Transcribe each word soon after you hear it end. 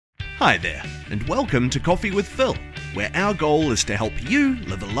Hi there, and welcome to Coffee with Phil, where our goal is to help you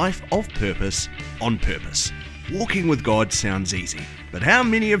live a life of purpose on purpose. Walking with God sounds easy, but how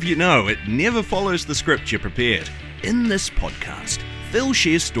many of you know it never follows the script you prepared? In this podcast, Phil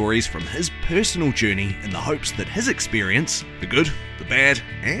shares stories from his personal journey in the hopes that his experience, the good, the bad,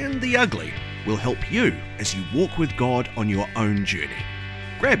 and the ugly, will help you as you walk with God on your own journey.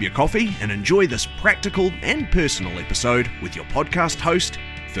 Grab your coffee and enjoy this practical and personal episode with your podcast host,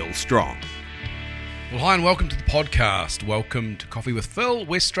 Phil Strong. Well, hi and welcome to the podcast. Welcome to Coffee with Phil.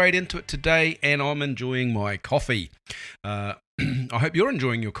 We're straight into it today and I'm enjoying my coffee. I hope you're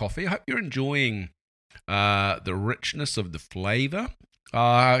enjoying your coffee. I hope you're enjoying the richness of the flavour.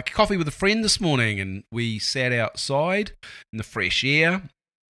 Coffee with a friend this morning and we sat outside in the fresh air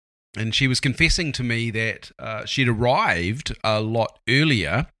and she was confessing to me that she'd arrived a lot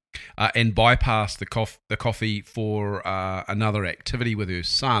earlier and bypassed the coffee for another activity with her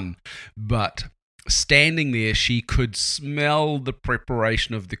son, but standing there she could smell the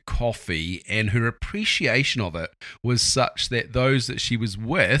preparation of the coffee and her appreciation of it was such that those that she was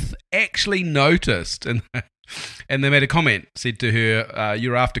with actually noticed and they made a comment, said to her,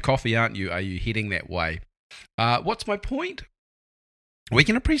 you're after coffee, aren't you? Are you heading that way? What's my point? We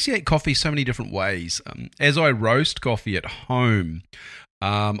can appreciate coffee so many different ways. As I roast coffee at home,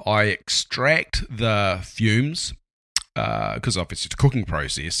 I extract the fumes because obviously it's a cooking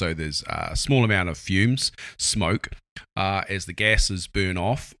process, so there's a small amount of fumes, smoke, as the gases burn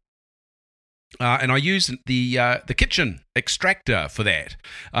off. And I use the kitchen extractor for that,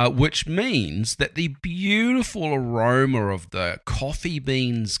 which means that the beautiful aroma of the coffee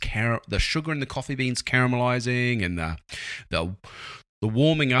beans, the sugar in the coffee beans caramelizing, and the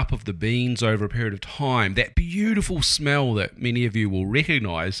warming up of the beans over a period of time, that beautiful smell that many of you will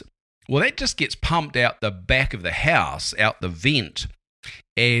recognize, well, that just gets pumped out the back of the house, out the vent.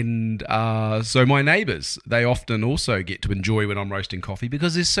 And so my neighbours, they often also get to enjoy when I'm roasting coffee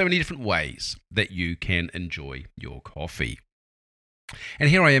because there's so many different ways that you can enjoy your coffee. And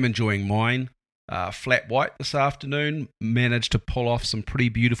here I am enjoying mine, flat white this afternoon, managed to pull off some pretty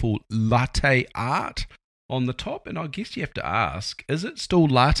beautiful latte art on the top, and I guess you have to ask, is it still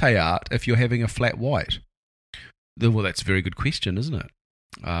latte art if you're having a flat white? Well, that's a very good question, isn't it?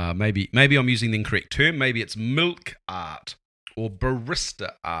 Maybe I'm using the incorrect term. Maybe it's milk art or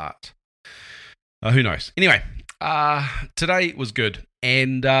barista art. Who knows? Anyway, today was good,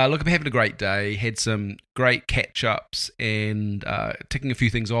 and look, I'm having a great day. Had some great catch-ups and ticking a few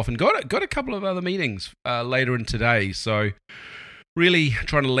things off, and got a couple of other meetings later in today, so really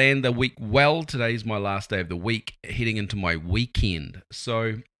trying to land the week well. Today's my last day of the week, heading into my weekend.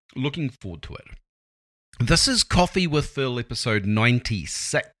 So looking forward to it. This is Coffee with Phil, episode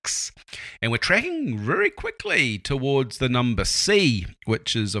 96. And we're tracking very quickly towards the number C,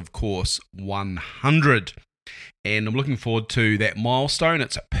 which is, of course, 100. And I'm looking forward to that milestone.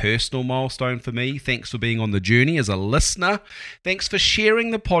 It's a personal milestone for me. Thanks for being on the journey as a listener. Thanks for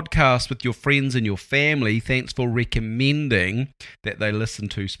sharing the podcast with your friends and your family. Thanks for recommending that they listen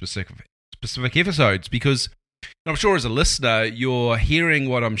to specific episodes, because I'm sure as a listener, you're hearing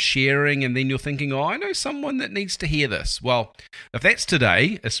what I'm sharing and then you're thinking, oh, I know someone that needs to hear this. Well, if that's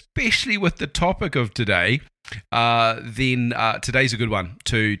today, especially with the topic of today, then today's a good one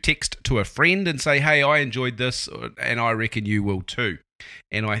to text to a friend and say, hey, I enjoyed this and I reckon you will too.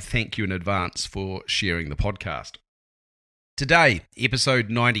 And I thank you in advance for sharing the podcast. Today, episode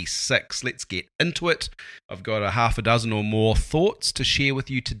 96, let's get into it. I've got a half a dozen or more thoughts to share with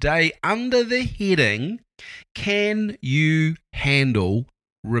you today under the heading, Can You Handle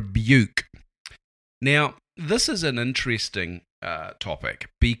Rebuke? Now, this is an interesting topic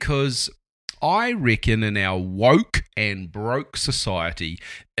because I reckon in our woke and broke society,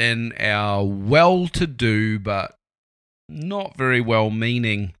 in our well-to-do but not very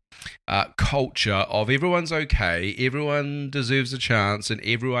well-meaning culture of everyone's okay, everyone deserves a chance, and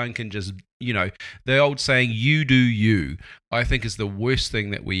everyone can just, the old saying, you do you, I think is the worst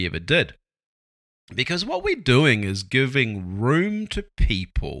thing that we ever did. Because what we're doing is giving room to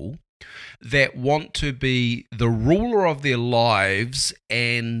people that want to be the ruler of their lives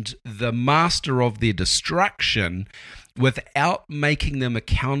and the master of their destruction without making them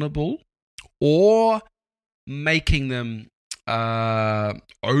accountable or making them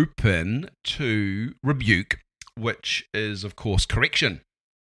open to rebuke, which is, of course, correction.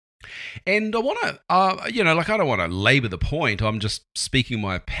 And I want to, I don't want to labor the point. I'm just speaking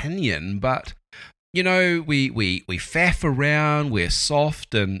my opinion, but we faff around, we're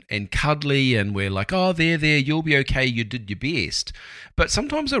soft and cuddly, and we're like, oh, there, you'll be okay, you did your best. But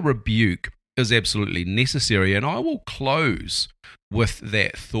sometimes a rebuke is absolutely necessary. And I will close with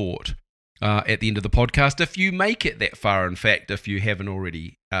that thought at the end of the podcast, if you make it that far, in fact, if you haven't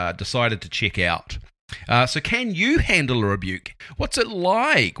already decided to check out. So can you handle a rebuke? What's it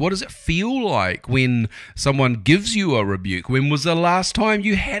like? What does it feel like when someone gives you a rebuke? When was the last time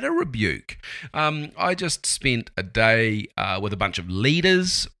you had a rebuke? I just spent a day with a bunch of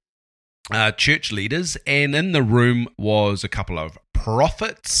leaders, church leaders, and in the room was a couple of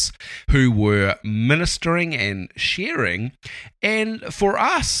prophets who were ministering and sharing. And for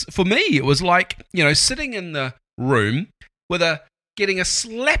me, it was like, sitting in the room with getting a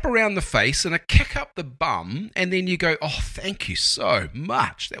slap around the face and a kick up the bum, and then you go, oh, thank you so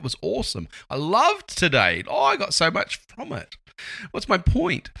much. That was awesome. I loved today. Oh, I got so much from it. What's my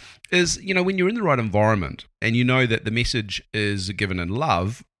point? Is, when you're in the right environment and you know that the message is given in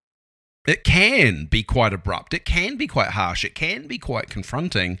love, it can be quite abrupt, it can be quite harsh, it can be quite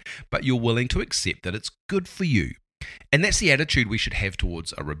confronting, but you're willing to accept that it's good for you. And that's the attitude we should have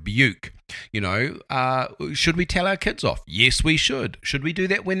towards a rebuke. Should we tell our kids off? Yes, we should. Should we do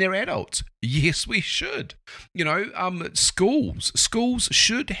that when they're adults? Yes, we should. Schools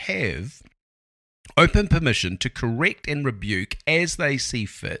should have open permission to correct and rebuke as they see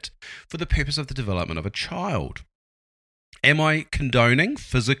fit for the purpose of the development of a child. Am I condoning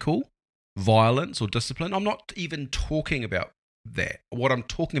physical violence or discipline? I'm not even talking about that. What I'm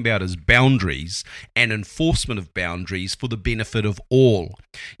talking about is boundaries and enforcement of boundaries for the benefit of all.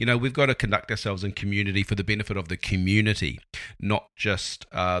 We've got to conduct ourselves in community for the benefit of the community, not just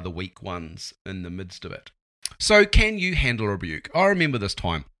the weak ones in the midst of it. So can you handle a rebuke? I remember this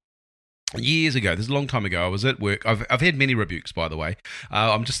time. Years ago, this is a long time ago, I was at work. I've had many rebukes, by the way.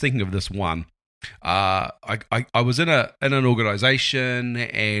 I'm just thinking of this one. I was in an organization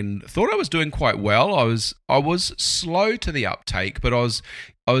and thought I was doing quite well. I was slow to the uptake, but I was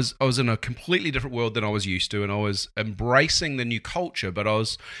in a completely different world than I was used to, and I was embracing the new culture. But I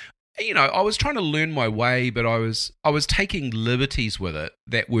was trying to learn my way, but I was taking liberties with it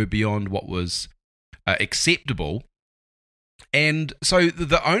that were beyond what was acceptable. And so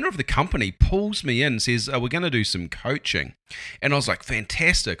the owner of the company pulls me in and says, we're going to do some coaching. And I was like,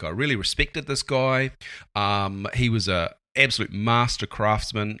 fantastic. I really respected this guy. He was a absolute master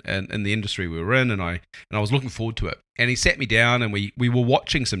craftsman in the industry we were in, and I was looking forward to it. And he sat me down and we were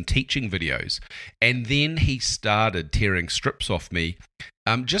watching some teaching videos. And then he started tearing strips off me,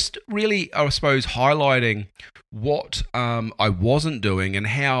 just really, I suppose, highlighting what I wasn't doing and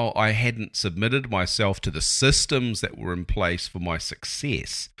how I hadn't submitted myself to the systems that were in place for my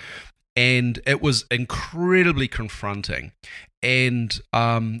success. And it was incredibly confronting. And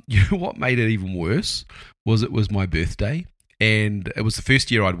what made it even worse was it was my birthday. And it was the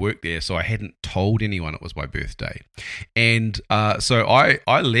first year I'd worked there, so I hadn't told anyone it was my birthday. And so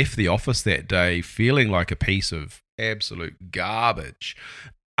I left the office that day feeling like a piece of absolute garbage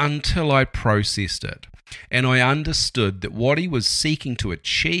until I processed it. And I understood that what he was seeking to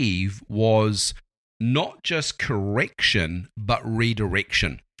achieve was not just correction, but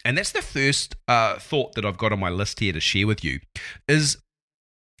redirection. And that's the first thought that I've got on my list here to share with you, is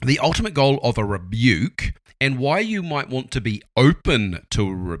the ultimate goal of a rebuke and why you might want to be open to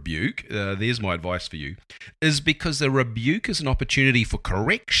a rebuke. There's my advice for you, is because the rebuke is an opportunity for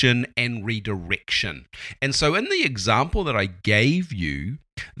correction and redirection. And so in the example that I gave you,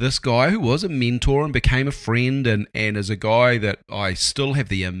 this guy who was a mentor and became a friend and is a guy that I still have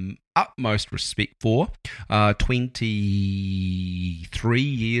the utmost respect for, 23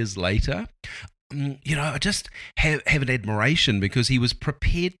 years later, I just have an admiration because he was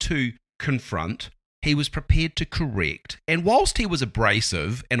prepared to confront, he was prepared to correct, and whilst he was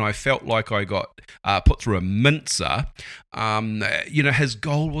abrasive and I felt like I got put through a mincer, his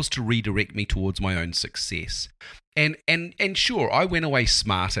goal was to redirect me towards my own success. And sure, I went away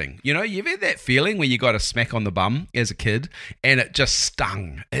smarting. You've had that feeling where you got a smack on the bum as a kid and it just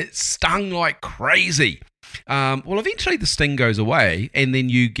stung. It stung like crazy. Well, eventually the sting goes away, and then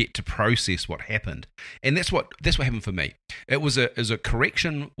you get to process what happened, and that's what happened for me. It was a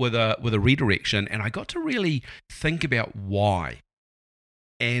correction with a redirection, and I got to really think about why,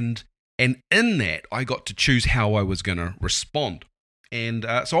 and in that I got to choose how I was going to respond. And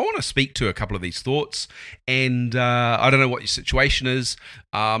so I want to speak to a couple of these thoughts, and I don't know what your situation is.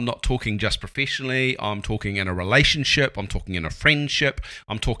 I'm not talking just professionally. I'm talking in a relationship. I'm talking in a friendship.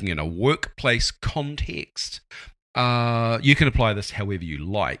 I'm talking in a workplace context. You can apply this however you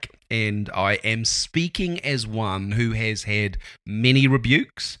like. And I am speaking as one who has had many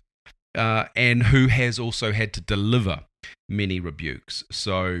rebukes and who has also had to deliver many rebukes.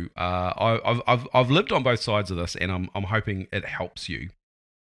 So I've lived on both sides of this, and I'm hoping it helps you.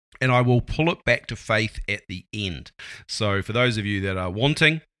 and I will pull it back to faith at the end. So for those of you that are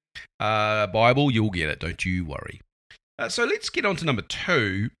wanting Bible, you'll get it. Don't you worry. So let's get on to number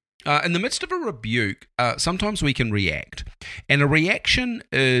 2. In the midst of a rebuke, sometimes we can react. And a reaction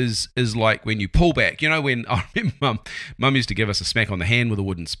is like when you pull back. You know, when I remember Mum used to give us a smack on the hand with a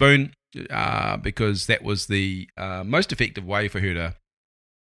wooden spoon because that was the most effective way for her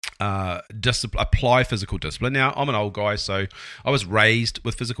to apply physical discipline. Now, I'm an old guy, so I was raised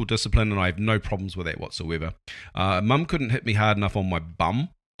with physical discipline and I have no problems with that whatsoever. Mum couldn't hit me hard enough on my bum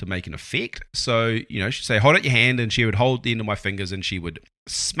to make an effect. So, she'd say, hold out your hand, and she would hold the end of my fingers and she would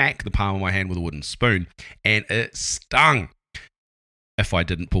smack the palm of my hand with a wooden spoon. And it stung if I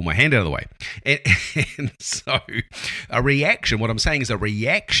didn't pull my hand out of the way. And so a reaction, what I'm saying is a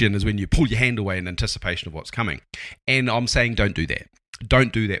reaction is when you pull your hand away in anticipation of what's coming. And I'm saying don't do that.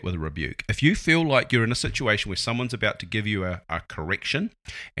 Don't do that with a rebuke. If you feel like you're in a situation where someone's about to give you a correction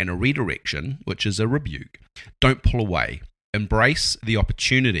and a redirection, which is a rebuke, don't pull away. Embrace the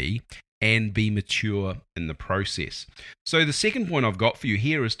opportunity and be mature in the process. So the second point I've got for you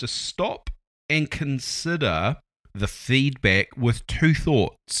here is to stop and consider the feedback with 2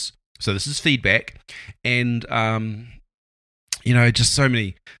 thoughts. So this is feedback, and just so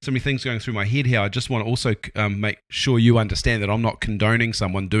many things going through my head here. I just want to also make sure you understand that I'm not condoning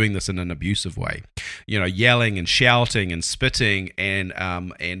someone doing this in an abusive way. Yelling and shouting and spitting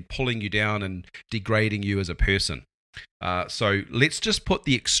and pulling you down and degrading you as a person. So let's just put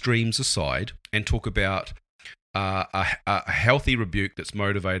the extremes aside and talk about a healthy rebuke that's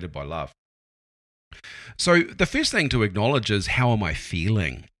motivated by love. So the first thing to acknowledge is, how am I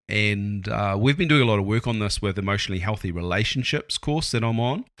feeling? And we've been doing a lot of work on this with Emotionally Healthy Relationships course that I'm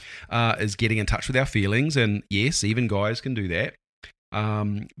on, is getting in touch with our feelings. And yes, even guys can do that.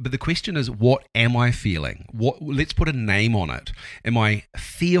 But the question is, what am I feeling? Let's put a name on it. Am I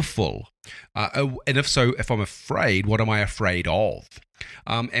fearful? And if so, if I'm afraid, what am I afraid of?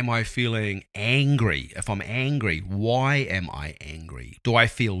 Am I feeling angry? If I'm angry, why am I angry? Do I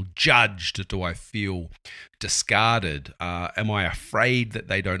feel judged? Do I feel discarded? Am I afraid that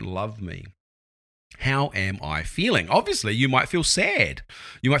they don't love me? How am I feeling? Obviously, you might feel sad.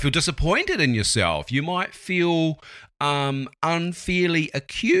 You might feel disappointed in yourself. You might feel unfairly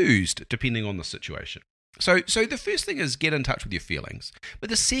accused, depending on the situation. So the first thing is get in touch with your feelings. But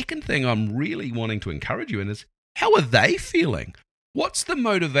the second thing I'm really wanting to encourage you in is, how are they feeling? What's the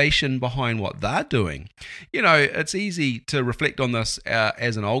motivation behind what they're doing? It's easy to reflect on this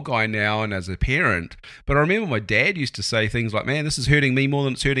as an old guy now and as a parent, but I remember my dad used to say things like, man, this is hurting me more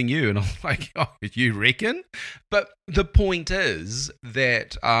than it's hurting you. And I'm like, oh, you reckon? But the point is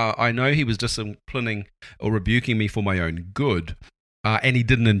that I know he was disciplining or rebuking me for my own good, and he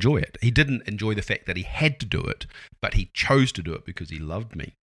didn't enjoy it. He didn't enjoy the fact that he had to do it, but he chose to do it because he loved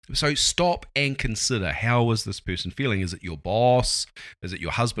me. So stop and consider, how is this person feeling? Is it your boss? Is it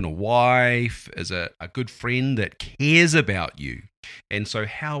your husband or wife? Is it a good friend that cares about you? And so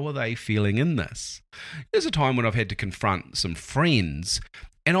how are they feeling in this? There's a time when I've had to confront some friends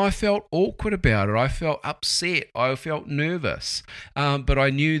and I felt awkward about it. I felt upset. I felt nervous. But I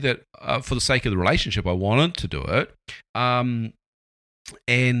knew that for the sake of the relationship, I wanted to do it.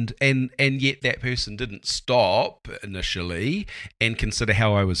 And yet that person didn't stop initially and consider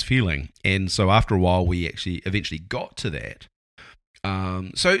how I was feeling. And so after a while, we actually eventually got to that.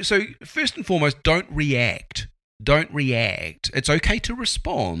 So first and foremost, don't react. Don't react. It's okay to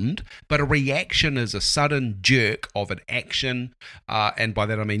respond, but a reaction is a sudden jerk of an action. And by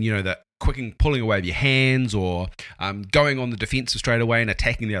that I mean, that pulling away of your hands or going on the defensive straight away and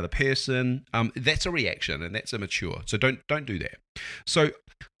attacking the other person. That's a reaction, and that's immature. So don't do that. So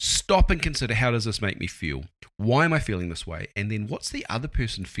stop and consider, how does this make me feel? Why am I feeling this way? And then what's the other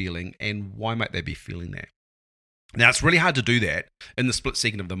person feeling, and why might they be feeling that? Now, it's really hard to do that in the split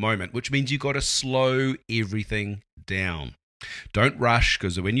second of the moment, which means you've got to slow everything down. Don't rush,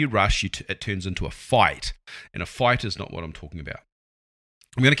 because when you rush, it turns into a fight, and a fight is not what I'm talking about.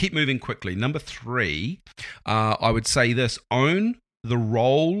 I'm going to keep moving quickly. Number 3, I would say this: own the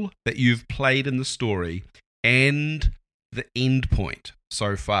role that you've played in the story and the end point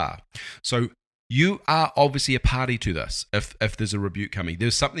so far. So you are obviously a party to this. If there's a rebuke coming,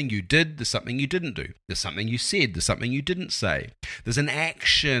 there's something you did, there's something you didn't do, there's something you said, there's something you didn't say, there's an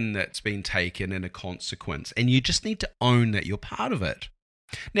action that's been taken and a consequence, and you just need to own that you're part of it.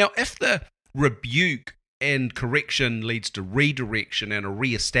 Now, if the rebuke and correction leads to redirection and a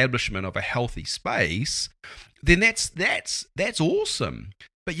re-establishment of a healthy space, then that's awesome.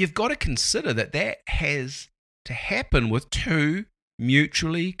 But you've got to consider that has to happen with 2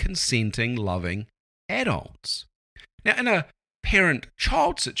 mutually consenting, loving adults. Now, in a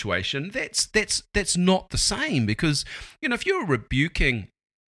parent-child situation, that's not the same, because if you're rebuking,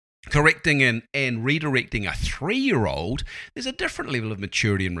 correcting and redirecting a 3-year-old, there's a different level of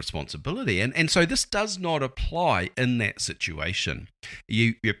maturity and responsibility, and so this does not apply in that situation.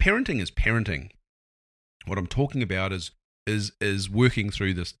 Your parenting is parenting. What I'm talking about is working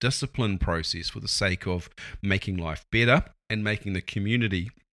through this discipline process for the sake of making life better and making the community,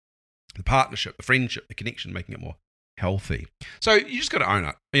 the partnership, the friendship, the connection, making it more healthy. So you just got to own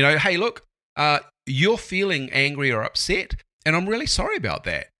it. Hey, look, you're feeling angry or upset, and I'm really sorry about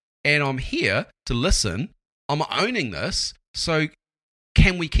that. And I'm here to listen. I'm owning this. So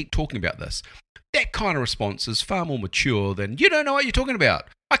can we keep talking about this? That kind of response is far more mature than, you don't know what you're talking about.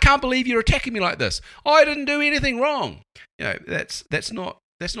 I can't believe you're attacking me like this. I didn't do anything wrong. That's not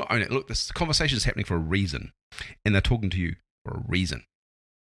owning it. Look, this conversation is happening for a reason, and they're talking to you for a reason.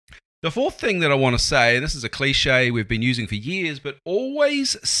 The fourth thing that I want to say, and this is a cliche we've been using for years, but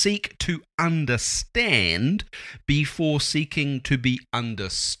always seek to understand before seeking to be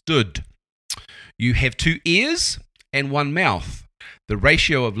understood. You have 2 ears and 1 mouth. The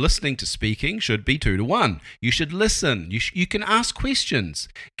ratio of listening to speaking should be 2-1. You should listen. You can ask questions.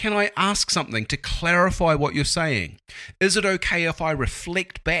 Can I ask something to clarify what you're saying? Is it okay if I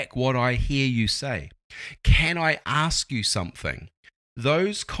reflect back what I hear you say? Can I ask you something?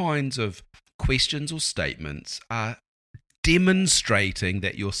 Those kinds of questions or statements are demonstrating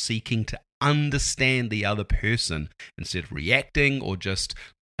that you're seeking to understand the other person instead of reacting or just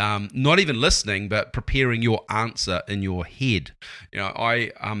not even listening, but preparing your answer in your head.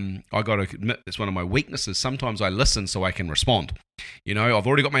 I got to admit, it's one of my weaknesses. Sometimes I listen so I can respond. I've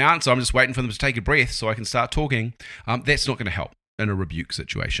already got my answer. I'm just waiting for them to take a breath so I can start talking. That's not going to help in a rebuke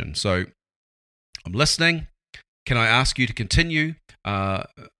situation. So I'm listening. Can I ask you to continue?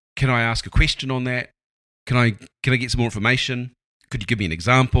 Can I ask a question on that? Can I get some more information? Could you give me an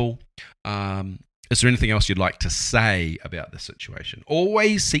example? Is there anything else you'd like to say about this situation?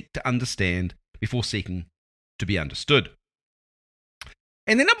 Always seek to understand before seeking to be understood.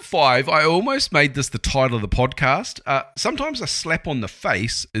 And then number 5, I almost made this the title of the podcast. Sometimes a slap on the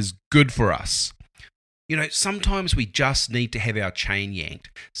face is good for us. Sometimes we just need to have our chain yanked.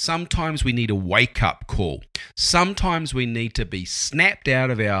 Sometimes we need a wake-up call. Sometimes we need to be snapped out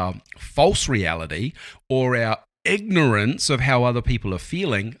of our false reality or our ignorance of how other people are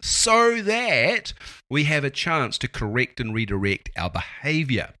feeling so that we have a chance to correct and redirect our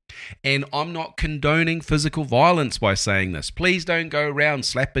behavior. And I'm not condoning physical violence by saying this. Please don't go around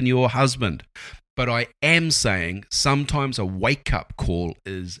slapping your husband. But I am saying sometimes a wake-up call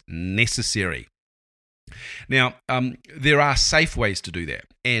is necessary. Now, there are safe ways to do that.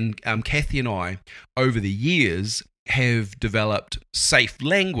 And Kathy and I, over the years, have developed safe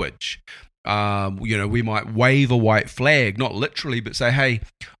language. We might wave a white flag, not literally, but say, hey,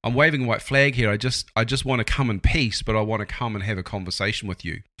 I'm waving a white flag here. I just want to come in peace, but I want to come and have a conversation with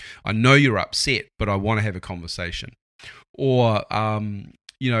you. I know you're upset, but I want to have a conversation. Or,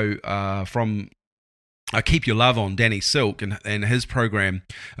 from Keep Your Love on Danny Silk and his program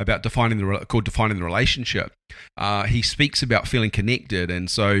about defining the relationship. He speaks about feeling connected, and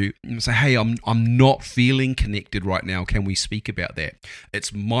so you say, "Hey, I'm not feeling connected right now. Can we speak about that?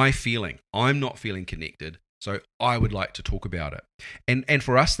 It's my feeling. I'm not feeling connected, so I would like to talk about it." And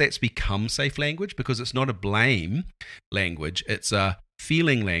for us, that's become safe language because it's not a blame language. It's a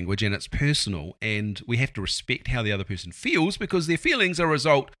feeling language, and it's personal, and we have to respect how the other person feels because their feelings are a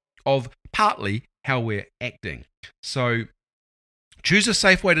result of partly how we're acting. So choose a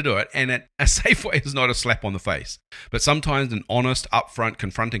safe way to do it, and a safe way is not a slap on the face. But sometimes an honest, upfront,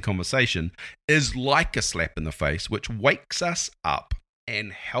 confronting conversation is like a slap in the face, which wakes us up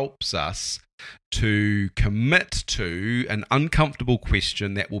and helps us to commit to an uncomfortable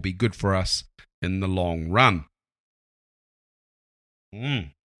question that will be good for us in the long run.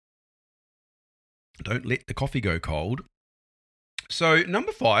 Don't let the coffee go cold. So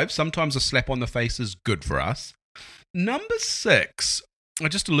number 5, sometimes a slap on the face is good for us. Number 6, I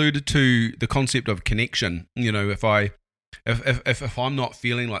just alluded to the concept of connection. If I'm not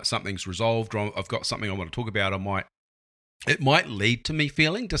feeling like something's resolved or I've got something I want to talk about, it might lead to me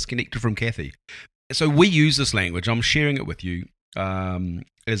feeling disconnected from Kathy. So we use this language. I'm sharing it with you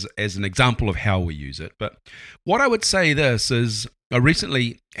as an example of how we use it. But what I would say this is I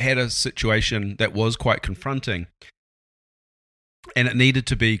recently had a situation that was quite confronting. And it needed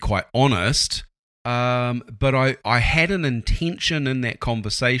to be quite honest, but I had an intention in that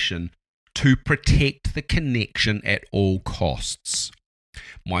conversation to protect the connection at all costs.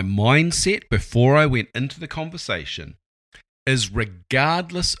 My mindset before I went into the conversation is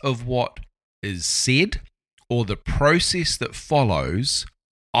regardless of what is said or the process that follows,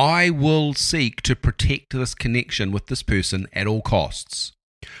 I will seek to protect this connection with this person at all costs.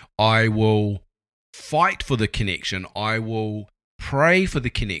 I will fight for the connection. I will pray for the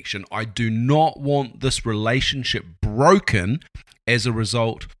connection. I do not want this relationship broken as a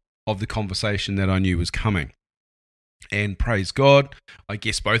result of the conversation that I knew was coming. And praise God, I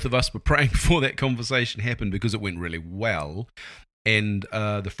guess both of us were praying before that conversation happened because it went really well. And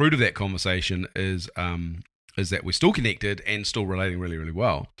the fruit of that conversation is that we're still connected and still relating really, really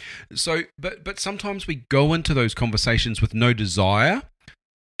well. So, but sometimes we go into those conversations with no desire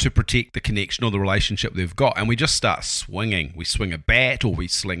to protect the connection or the relationship they've got, and we just start swinging. We swing a bat, or we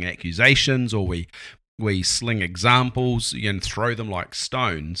sling accusations, or we sling examples and throw them like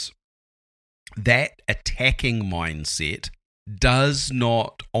stones. That attacking mindset does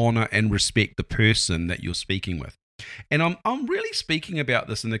not honor and respect the person that you're speaking with. And I'm really speaking about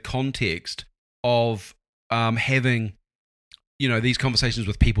this in the context of having, these conversations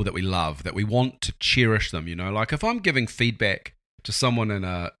with people that we love, that we want to cherish them. Like if I'm giving feedback to someone in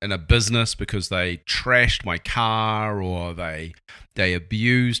a business because they trashed my car, or they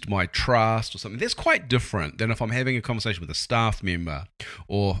abused my trust or something, that's quite different than if I'm having a conversation with a staff member,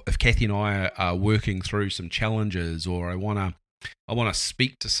 or if Kathy and I are working through some challenges, or I want to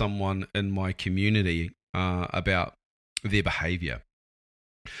speak to someone in my community about their behavior.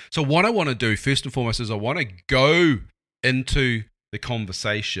 So what I want to do first and foremost is I want to go into the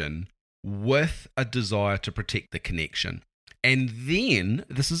conversation with a desire to protect the connection. And then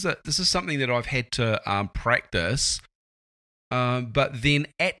this is something that I've had to practice. But then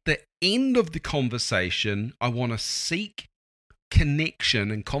at the end of the conversation, I want to seek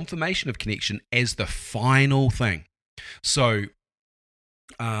connection and confirmation of connection as the final thing. So,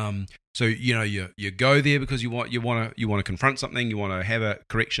 you go there because you want to confront something, you want to have a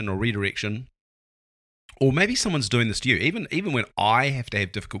correction or redirection. Or maybe someone's doing this to you. Even when I have to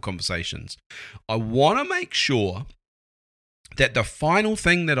have difficult conversations, I want to make sure that the final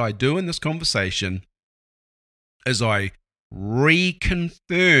thing that I do in this conversation is I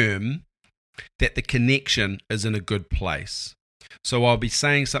reconfirm that the connection is in a good place. So I'll be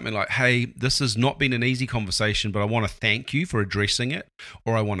saying something like, hey, this has not been an easy conversation, but I want to thank you for addressing it,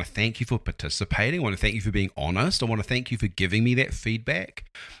 or I want to thank you for participating, I want to thank you for being honest, I want to thank you for giving me that feedback.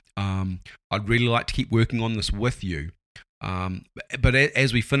 I'd really like to keep working on this with you. But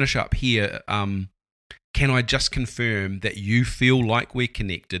as we finish up here, can I just confirm that you feel like we're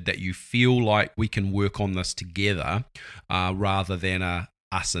connected, that you feel like we can work on this together rather than a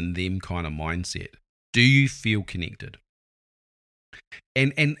us and them kind of mindset? Do you feel connected?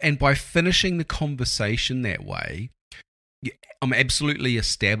 And by finishing the conversation that way, I'm absolutely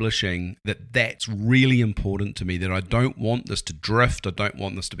establishing that that's really important to me, that I don't want this to drift. I don't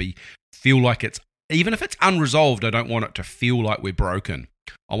want this to feel like it's, even if it's unresolved, I don't want it to feel like we're broken.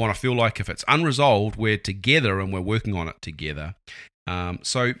 I want to feel like if it's unresolved, we're together and we're working on it together.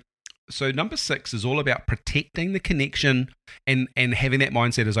 So number 6 is all about protecting the connection and having that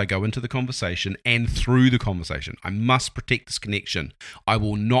mindset as I go into the conversation and through the conversation. I must protect this connection. I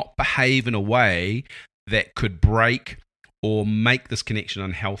will not behave in a way that could break or make this connection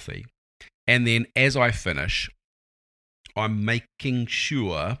unhealthy. And then as I finish, I'm making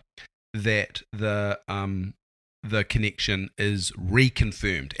sure that the connection is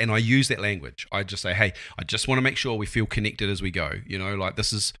reconfirmed. And I use that language. I just say, hey, I just want to make sure we feel connected as we go. Like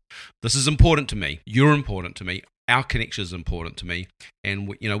this is important to me. You're important to me. Our connection is important to me. And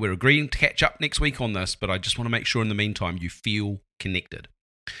we're agreeing to catch up next week on this, but I just want to make sure in the meantime you feel connected.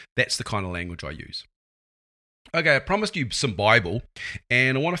 That's the kind of language I use. Okay, I promised you some Bible,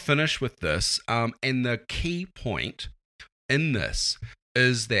 and I want to finish with this. And the key point in this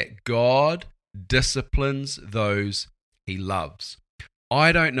is that God disciplines those he loves.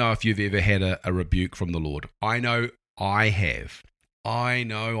 I don't know if you've ever had a rebuke from the Lord. I know I have.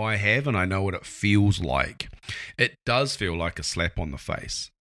 And I know what it feels like. It does feel like a slap on the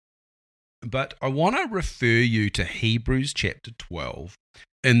face. But I want to refer you to Hebrews chapter 12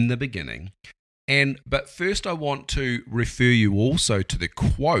 in the beginning. But first I want to refer you also to the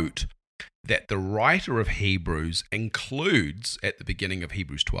quote that the writer of Hebrews includes at the beginning of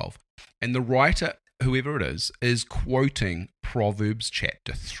Hebrews 12. And the writer, whoever it is quoting Proverbs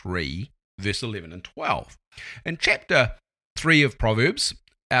chapter 3, verse 11 and 12. And chapter 3 of Proverbs,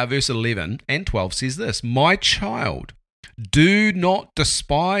 verse 11 and 12 says this: My child, do not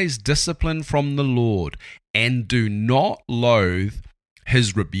despise discipline from the Lord, and do not loathe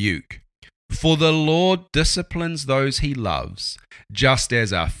his rebuke. For the Lord disciplines those he loves, just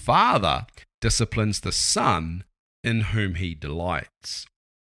as a father disciplines the son in whom he delights.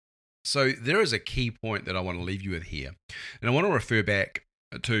 So there is a key point that I want to leave you with here. And I want to refer back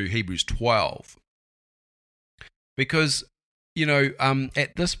to Hebrews 12. Because,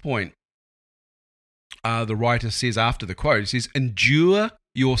 at this point, the writer says after the quote, he says, endure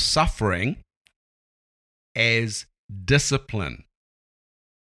your suffering as discipline.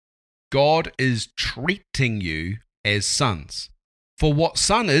 God is treating you as sons. For what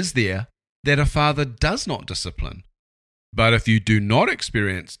son is there that a father does not discipline? But if you do not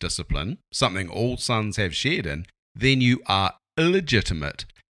experience discipline, something all sons have shared in, then you are illegitimate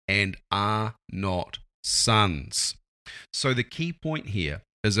and are not sons. So the key point here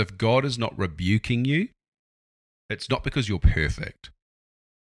is if God is not rebuking you, it's not because you're perfect.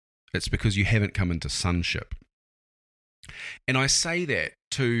 It's because you haven't come into sonship. And I say that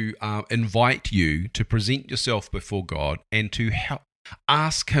to invite you to present yourself before God and to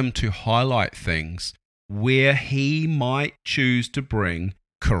ask Him to highlight things where He might choose to bring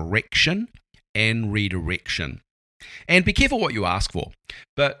correction and redirection. And be careful what you ask for.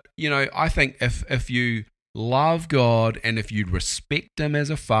 But, I think if you love God and if you respect Him as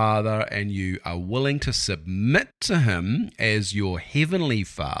a Father and you are willing to submit to Him as your Heavenly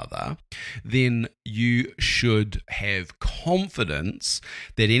Father, then you should have confidence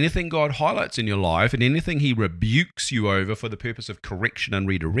that anything God highlights in your life and anything He rebukes you over for the purpose of correction and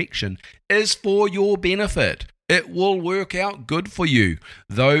redirection is for your benefit. It will work out good for you.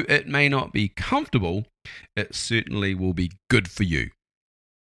 Though it may not be comfortable, it certainly will be good for you.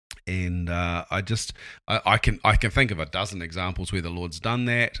 And I can think of a dozen examples where the Lord's done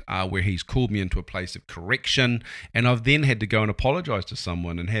that, where He's called me into a place of correction, and I've then had to go and apologize to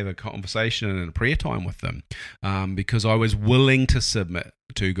someone and have a conversation and a prayer time with them because I was willing to submit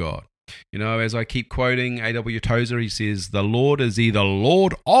to God. As I keep quoting A.W. Tozer, he says, the Lord is either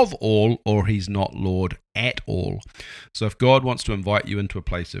Lord of all or He's not Lord at all. So if God wants to invite you into a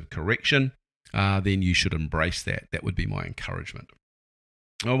place of correction, then you should embrace that. That would be my encouragement.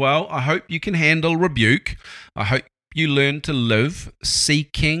 Oh, well, I hope you can handle rebuke. I hope you learn to live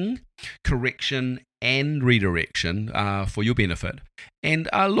seeking correction and redirection for your benefit. And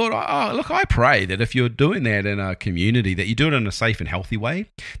Lord, I pray that if you're doing that in a community, that you do it in a safe and healthy way,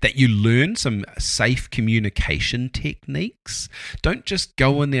 that you learn some safe communication techniques. Don't just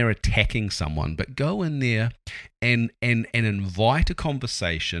go in there attacking someone, but go in there and invite a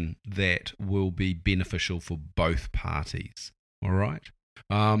conversation that will be beneficial for both parties. All right?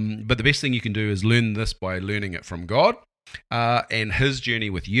 But the best thing you can do is learn this by learning it from God and His journey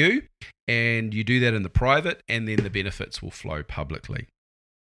with you, and you do that in the private, and then the benefits will flow publicly.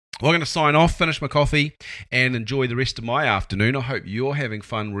 Well, I'm going to sign off, finish my coffee, and enjoy the rest of my afternoon. I hope you're having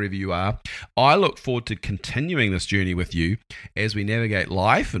fun wherever you are. I look forward to continuing this journey with you as we navigate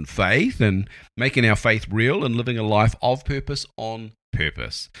life and faith and making our faith real and living a life of purpose on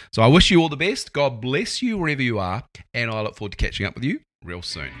purpose. So I wish you all the best. God bless you wherever you are, and I look forward to catching up with you real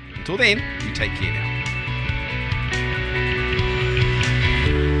soon. Until then, you take care now.